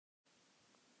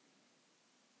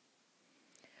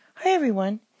Hi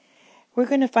everyone. We're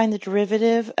going to find the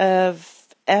derivative of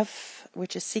f,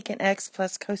 which is secant x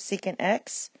plus cosecant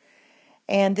x.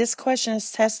 And this question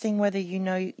is testing whether you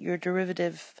know your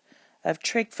derivative of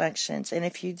trig functions. And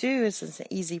if you do, this is an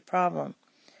easy problem.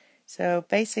 So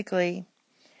basically,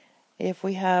 if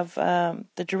we have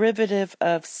the derivative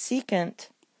of secant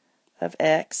of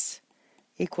x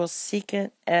equals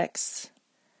secant x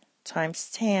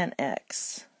times tan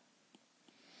x.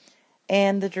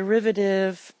 And the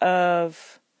derivative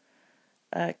of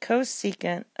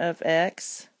cosecant of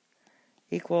x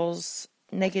equals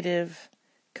negative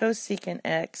cosecant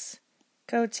x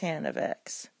cotan of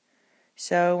x.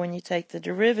 So when you take the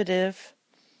derivative,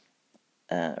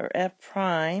 or f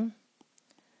prime,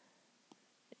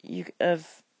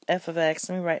 of f of x,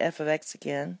 let me write f of x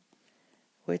again,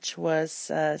 which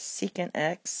was secant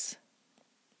x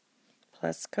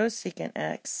plus cosecant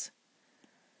x.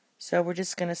 So we're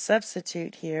just going to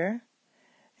substitute here,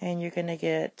 and you're going to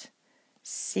get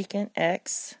secant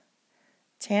x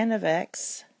tan of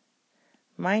x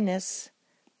minus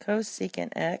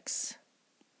cosecant x,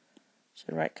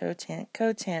 should write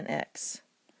cotan x.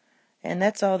 And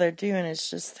that's all they're doing, is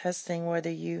just testing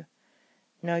whether you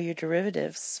know your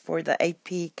derivatives for the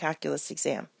AP Calculus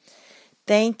exam.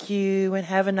 Thank you, and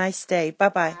have a nice day.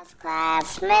 Bye-bye.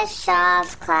 Miss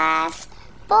Shaw's class.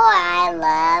 Boy, I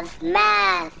love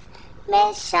math.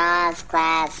 Miss Shaw's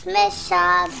class, Miss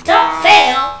Shaw's class. Don't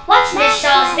fail! Watch Miss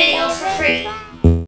Shaw's videos for free.